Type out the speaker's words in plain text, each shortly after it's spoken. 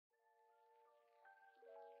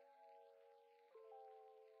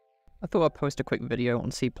I thought I'd post a quick video on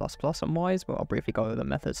C++ and Wise where I'll briefly go over the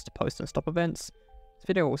methods to post and stop events. This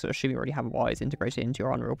video will also assume you already have Wise integrated into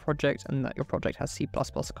your Unreal project and that your project has C++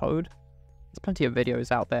 code. There's plenty of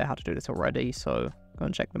videos out there how to do this already, so go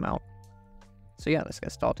and check them out. So yeah, let's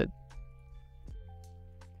get started.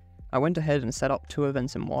 I went ahead and set up two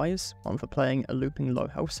events in Wise, one for playing a looping low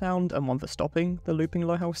health sound and one for stopping the looping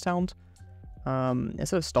low health sound.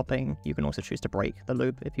 Instead of stopping, you can also choose to break the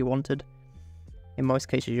loop if you wanted. In most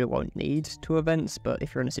cases you won't need two events, but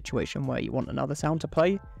if you're in a situation where you want another sound to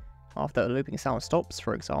play after a looping sound stops,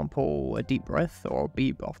 for example a deep breath or a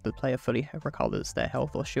beep after the player fully recovers their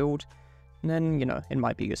health or shield, then it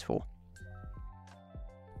might be useful.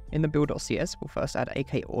 In the Build.cs we'll first add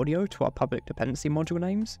AK audio to our public dependency module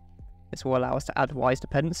names. This will allow us to add Wise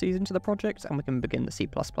dependencies into the project and we can begin the C++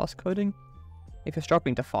 coding. If you're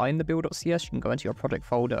struggling to find the Build.cs, you can go into your project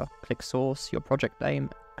folder, click source, your project name,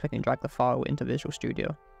 click and drag the file into Visual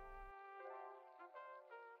Studio.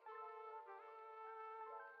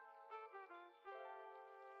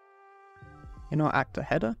 In our actor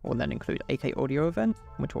header, we'll then include AK audio event,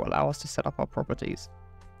 which will allow us to set up our properties.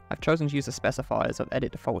 I've chosen to use the specifiers of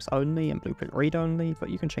edit defaults only and blueprint read only, but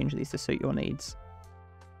you can change these to suit your needs.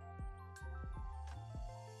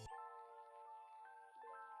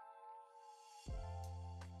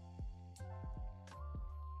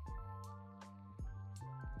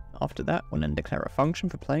 After that, we'll then declare a function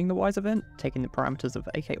for playing the Wise event, taking the parameters of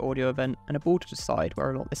the AK audio event and a ball to decide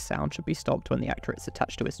whether or not this sound should be stopped when the actor it's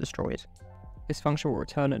attached to is destroyed. This function will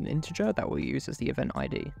return an integer that we'll use as the event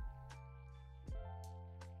ID.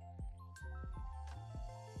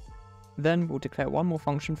 Then we'll declare one more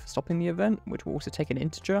function for stopping the event, which will also take an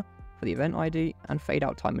integer for the event ID and fade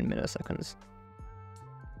out time in milliseconds.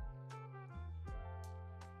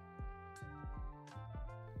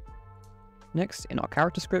 Next, in our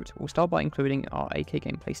character script, we'll start by including our AK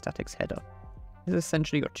gameplay statics header. This is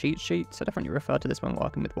essentially your cheat sheet, so definitely refer to this when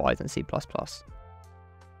working with Wise and C++.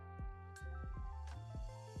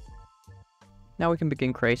 Now we can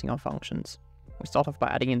begin creating our functions. We'll start off by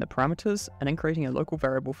adding in the parameters, and then creating a local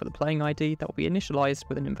variable for the playing ID that will be initialized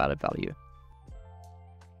with an invalid value.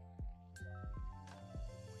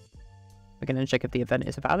 We can then check if the event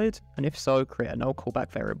is valid, and if so, create a null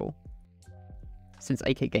callback variable. Since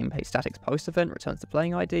AK gameplay statics post event returns the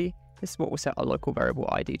playing ID, this is what we'll set our local variable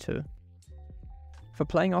ID to. For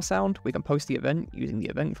playing our sound, we can post the event using the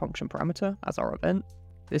event function parameter as our event.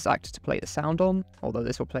 This acts to play the sound on, although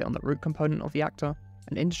this will play on the root component of the actor,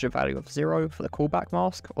 an integer value of 0 for the callback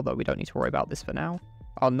mask, although we don't need to worry about this for now,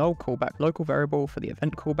 our null callback local variable for the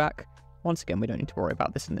event callback, once again we don't need to worry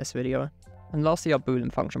about this in this video, and lastly our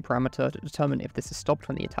boolean function parameter to determine if this is stopped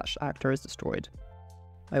when the attached actor is destroyed.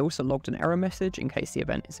 I also logged an error message in case the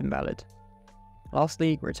event is invalid.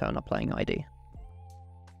 Lastly, return our playing ID.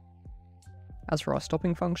 As for our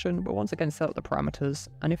stopping function, we'll once again set up the parameters,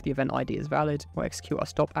 and if the event ID is valid, we'll execute our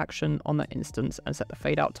stop action on that instance and set the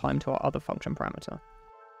fade out time to our other function parameter.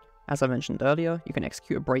 As I mentioned earlier, you can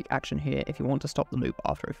execute a break action here if you want to stop the loop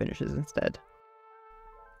after it finishes instead.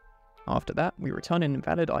 After that, we return an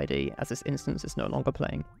invalid ID as this instance is no longer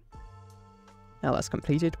playing. Now that's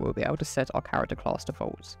completed, we'll be able to set our character class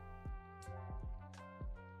defaults.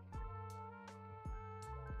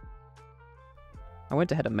 I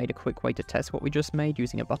went ahead and made a quick way to test what we just made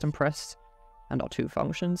using a button press and our two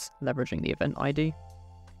functions, leveraging the event ID.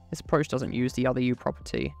 This approach doesn't use the other U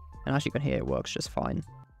property, and as you can hear it works just fine.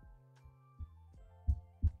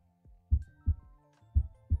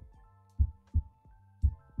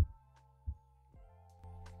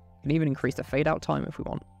 We can even increase the fade out time if we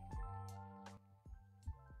want.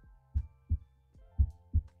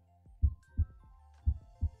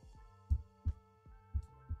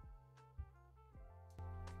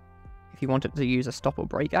 If you wanted to use a stop or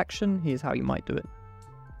break action, here's how you might do it.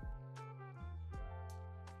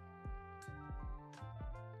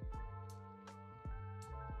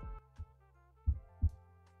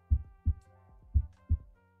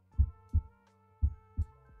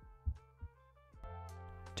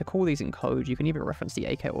 To call these in code, you can either reference the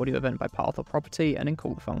AK audio event by path or property and then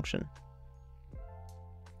call the function.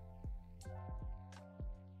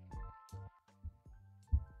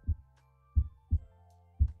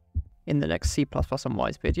 In the next C++ and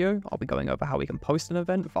Wise video, I'll be going over how we can post an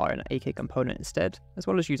event via an AK component instead, as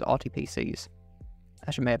well as use RTPCs.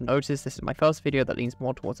 As you may have noticed, this is my first video that leans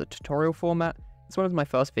more towards a tutorial format, as well as my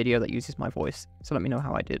first video that uses my voice, so let me know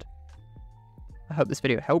how I did. I hope this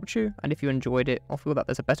video helped you, and if you enjoyed it, or feel that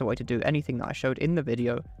there's a better way to do anything that I showed in the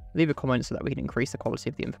video, leave a comment so that we can increase the quality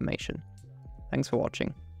of the information. Thanks for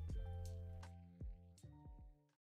watching.